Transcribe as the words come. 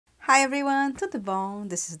Hi everyone, tudo bom?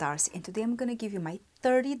 This is Darcy and today I'm going to give you my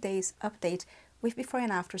 30 days update with before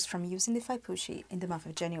and afters from using the FEIPUSHI in the month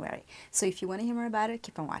of January. So if you want to hear more about it,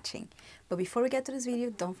 keep on watching. But before we get to this video,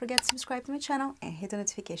 don't forget to subscribe to my channel and hit the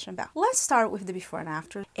notification bell. Let's start with the before and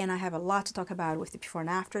after, and I have a lot to talk about with the before and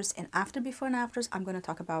afters. And after before and afters, I'm going to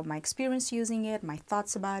talk about my experience using it, my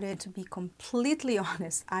thoughts about it. To be completely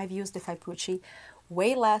honest, I've used the FEIPUSHI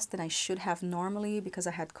way less than I should have normally because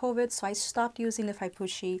I had COVID, so I stopped using the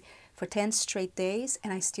FEIPUSHI for 10 straight days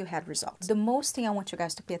and I still had results. The most thing I want you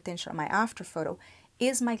guys to pay attention on my after photo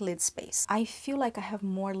is my lid space. I feel like I have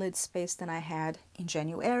more lid space than I had in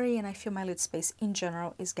January, and I feel my lid space in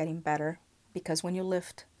general is getting better because when you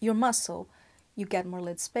lift your muscle, you get more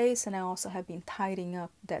lid space, and I also have been tightening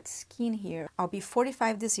up that skin here. I'll be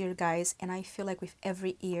 45 this year, guys, and I feel like with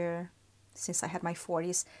every year since I had my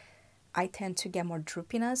 40s, I tend to get more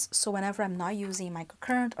droopiness, so whenever I'm not using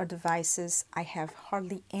microcurrent or devices, I have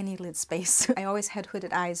hardly any lid space. I always had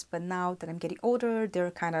hooded eyes, but now that I'm getting older,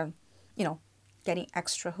 they're kind of, getting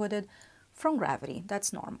extra hooded from gravity.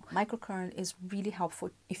 That's normal. Microcurrent is really helpful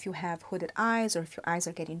if you have hooded eyes or if your eyes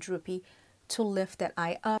are getting droopy to lift that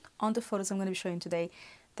eye up. On the photos I'm going to be showing today,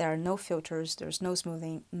 there are no filters, there's no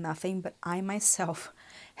smoothing, nothing, but I myself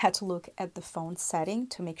had to look at the phone setting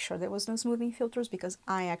to make sure there was no smoothing filters because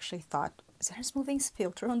I actually thought, is there a smoothing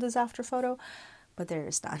filter on this after photo? But there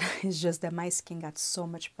is not. It's just that my skin got so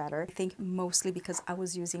much better. I think mostly because I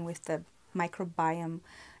was using with the microbiome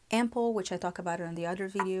ampoule, which I talk about it in the other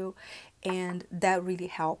video, and that really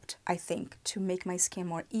helped, I think, to make my skin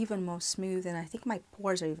more even, more smooth, and I think my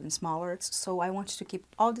pores are even smaller. So I want you to keep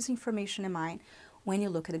all this information in mind when you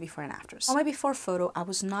look at the before and afters. On my before photo, I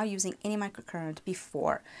was not using any microcurrent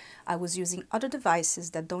before. I was using other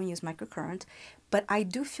devices that don't use microcurrent, but I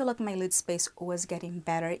do feel like my lid space was getting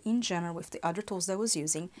better in general with the other tools that I was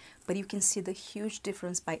using, but you can see the huge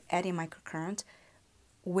difference by adding microcurrent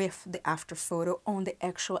with the after photo on the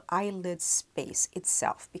actual eyelid space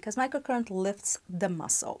itself, because microcurrent lifts the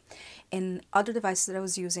muscle. And other devices that I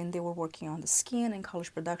was using, they were working on the skin and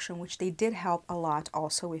collagen production, which they did help a lot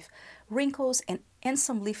also with wrinkles and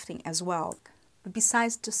some lifting as well. But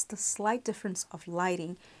besides just the slight difference of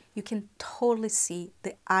lighting, you can totally see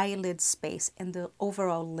the eyelid space and the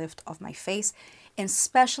overall lift of my face, and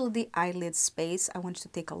especially the eyelid space. I want you to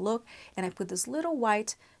take a look, and I put this little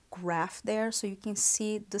white graph there so you can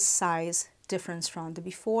see the size difference from the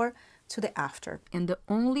before to the after. And the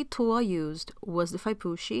only tool I used was the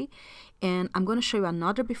FEIPUSHI, and I'm going to show you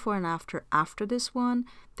another before and after this one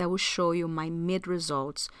that will show you my mid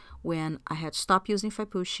results when I had stopped using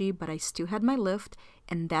FEIPUSHI but I still had my lift,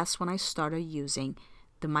 and that's when I started using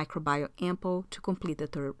the microbiome ampoule to complete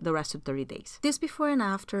the rest of 30 days. This before and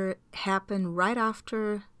after happened right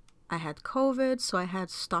after I had COVID, so I had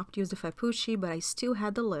stopped using the FEIPUSHI, but I still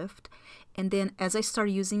had the lift. And then as I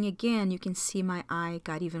started using again, you can see my eye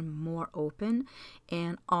got even more open.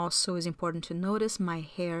 And also it's important to notice my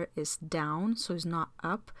hair is down, so it's not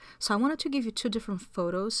up. So I wanted to give you two different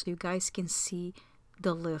photos so you guys can see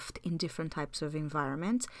the lift in different types of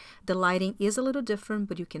environments. The lighting is a little different,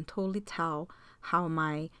 but you can totally tell how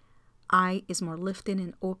my eye is more lifted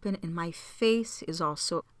and open, and my face is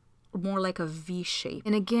also more like a V shape.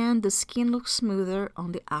 And again, the skin looks smoother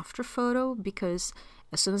on the after photo because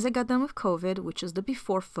as soon as I got done with COVID, which is the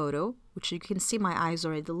before photo, which you can see my eyes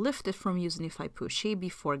already lifted from using the FEIPUSHI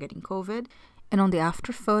before getting COVID, and on the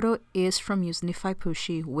after photo is from using the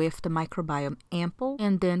FEIPUSHI with the microbiome ampoule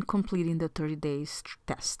and then completing the 30 days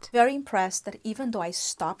test. Very impressed that even though I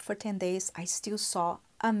stopped for 10 days, I still saw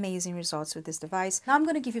amazing results with this device. Now I'm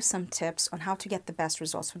going to give you some tips on how to get the best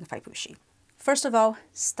results from the FEIPUSHI. First of all,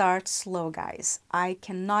 start slow, guys. I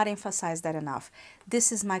cannot emphasize that enough.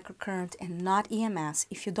 This is microcurrent and not EMS.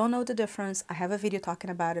 If you don't know the difference, I have a video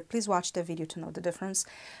talking about it. Please watch the video to know the difference.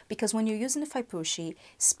 Because when you're using the FEIPUSHI,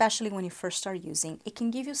 especially when you first start using, it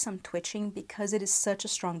can give you some twitching because it is such a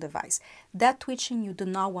strong device. That twitching, you do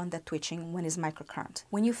not want that twitching when it's microcurrent.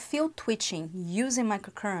 When you feel twitching using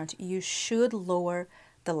microcurrent, you should lower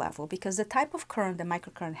the level, because the type of current that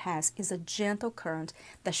microcurrent has is a gentle current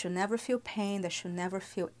that should never feel pain, that should never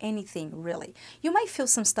feel anything really. You might feel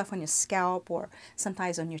some stuff on your scalp or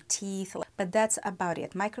sometimes on your teeth, but that's about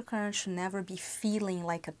it. Microcurrent should never be feeling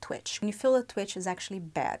like a twitch. When you feel a twitch, is actually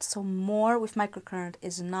bad. So more with microcurrent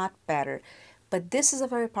is not better, but this is a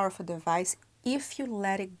very powerful device if you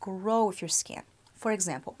let it grow with your skin. For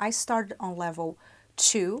example, I started on level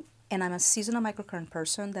 2, and I'm a seasonal microcurrent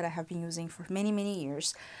person that I have been using for many, many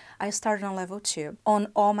years. I started on level 2 on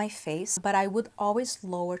all my face, but I would always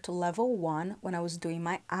lower to level 1 when I was doing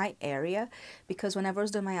my eye area, because whenever I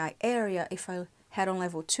was doing my eye area, if I had on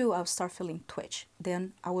level 2, I would start feeling twitch.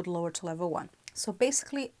 Then I would lower to level 1. So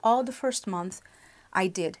basically all the first month I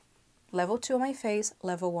did level 2 on my face,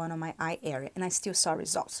 level 1 on my eye area, and I still saw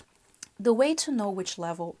results. The way to know which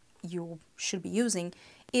level you should be using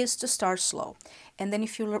is to start slow. And then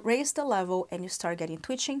if you raise the level and you start getting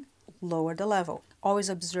twitching, lower the level. Always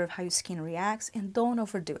observe how your skin reacts and don't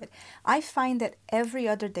overdo it. I find that every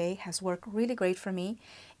other day has worked really great for me,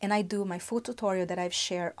 and I do my full tutorial that I've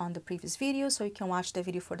shared on the previous video, so you can watch the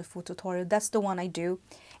video for the full tutorial. That's the one I do,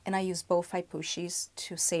 and I use both FEIPUSHIs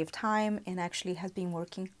to save time, and actually has been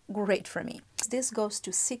working great for me. This goes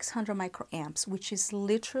to 600 microamps, which is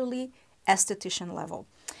literally esthetician level.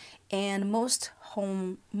 And most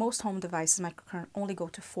home devices microcurrent only go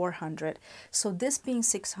to 400. So this being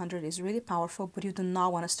 600 is really powerful, but you do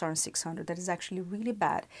not want to start on 600. That is actually really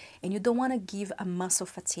bad. And you don't want to give a muscle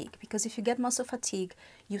fatigue, because if you get muscle fatigue,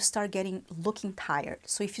 you start looking tired.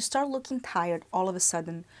 So if you start looking tired all of a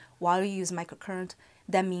sudden while you use microcurrent,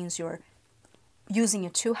 that means you're using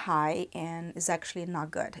it too high, and is actually not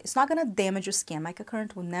good. It's not going to damage your skin.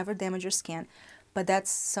 Microcurrent will never damage your skin, but that's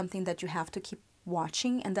something that you have to keep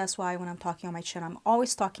watching. And that's why when I'm talking on my channel, I'm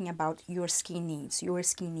always talking about your skin needs.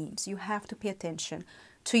 You have to pay attention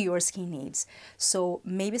to your skin needs. So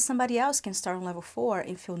maybe somebody else can start on level 4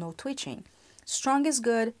 and feel no twitching. Strong is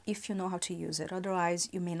good if you know how to use it, otherwise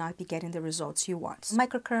you may not be getting the results you want.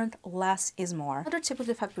 Microcurrent, less is more. Another tip of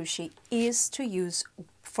the FEIPUSHI is to use,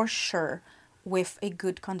 for sure, with a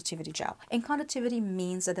good conductivity gel. And conductivity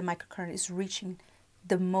means that the microcurrent is reaching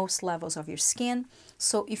the most levels of your skin.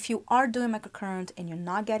 So if you are doing microcurrent and you're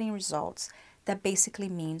not getting results, that basically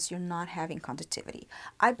means you're not having conductivity.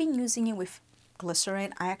 I've been using it with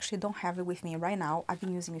glycerin. I actually don't have it with me right now. I've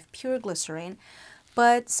been using it with pure glycerin,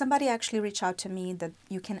 but somebody actually reached out to me that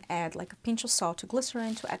you can add like a pinch of salt to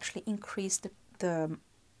glycerin to actually increase the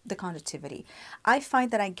conductivity. I find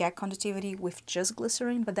that I get conductivity with just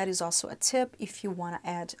glycerin, but that is also a tip. If you want to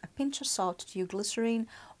add a pinch of salt to your glycerin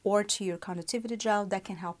or to your conductivity gel, that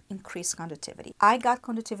can help increase conductivity. I got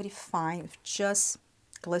conductivity fine with just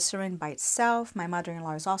glycerin by itself. My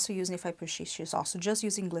mother-in-law is also using FEIPUSHI. She's also just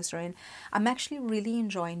using glycerin. I'm actually really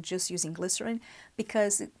enjoying just using glycerin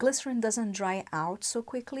because glycerin doesn't dry out so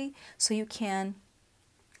quickly, so you can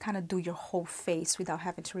kind of do your whole face without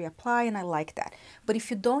having to reapply, and I like that. But if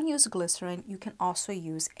you don't use glycerin, you can also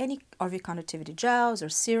use any of your conductivity gels or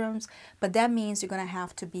serums, but that means you're going to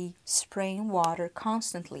have to be spraying water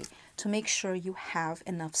constantly to make sure you have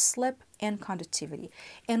enough slip and conductivity.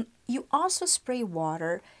 And you also spray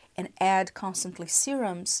water and add constantly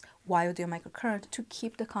serums while doing microcurrent to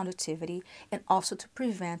keep the conductivity and also to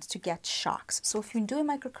prevent to get shocks. So if you're doing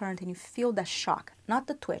microcurrent and you feel that shock, not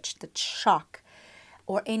the twitch, the shock,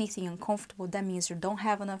 or anything uncomfortable, that means you don't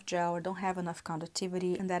have enough gel or don't have enough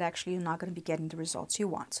conductivity, and that actually you're not going to be getting the results you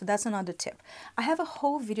want. So that's another tip. I have a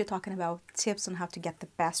whole video talking about tips on how to get the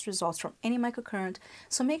best results from any microcurrent,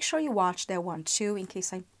 so make sure you watch that one too in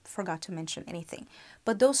case I forgot to mention anything.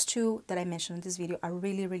 But those two that I mentioned in this video are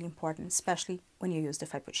really, really important, especially when you use the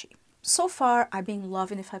FEIPUSHI. So far, I've been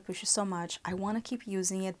loving the FEIPUSHI so much. I want to keep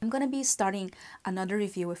using it. I'm going to be starting another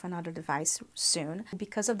review with another device soon.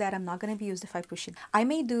 Because of that, I'm not going to be using the FEIPUSHI. I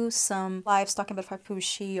may do some lives talking about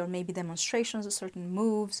FEIPUSHI or maybe demonstrations of certain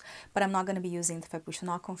moves, but I'm not going to be using the FEIPUSHI,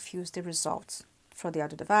 not confuse the results for the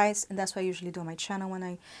other device. And that's what I usually do on my channel. When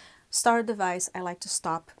I start a device, I like to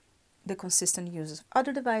stop the consistent use of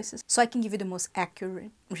other devices so I can give you the most accurate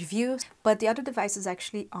reviews. But the other device is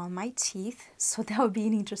actually on my teeth, so that would be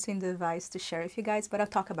an interesting device to share with you guys, but I'll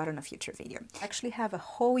talk about it in a future video. I actually have a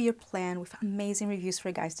whole year plan with amazing reviews for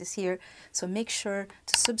you guys this year, so make sure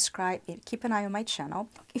to subscribe and keep an eye on my channel.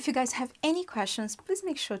 If you guys have any questions, please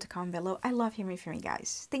make sure to comment below. I love hearing from you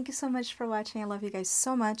guys. Thank you so much for watching. I love you guys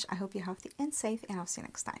so much. I hope you're healthy and safe, and I'll see you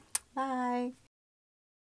next time. Bye!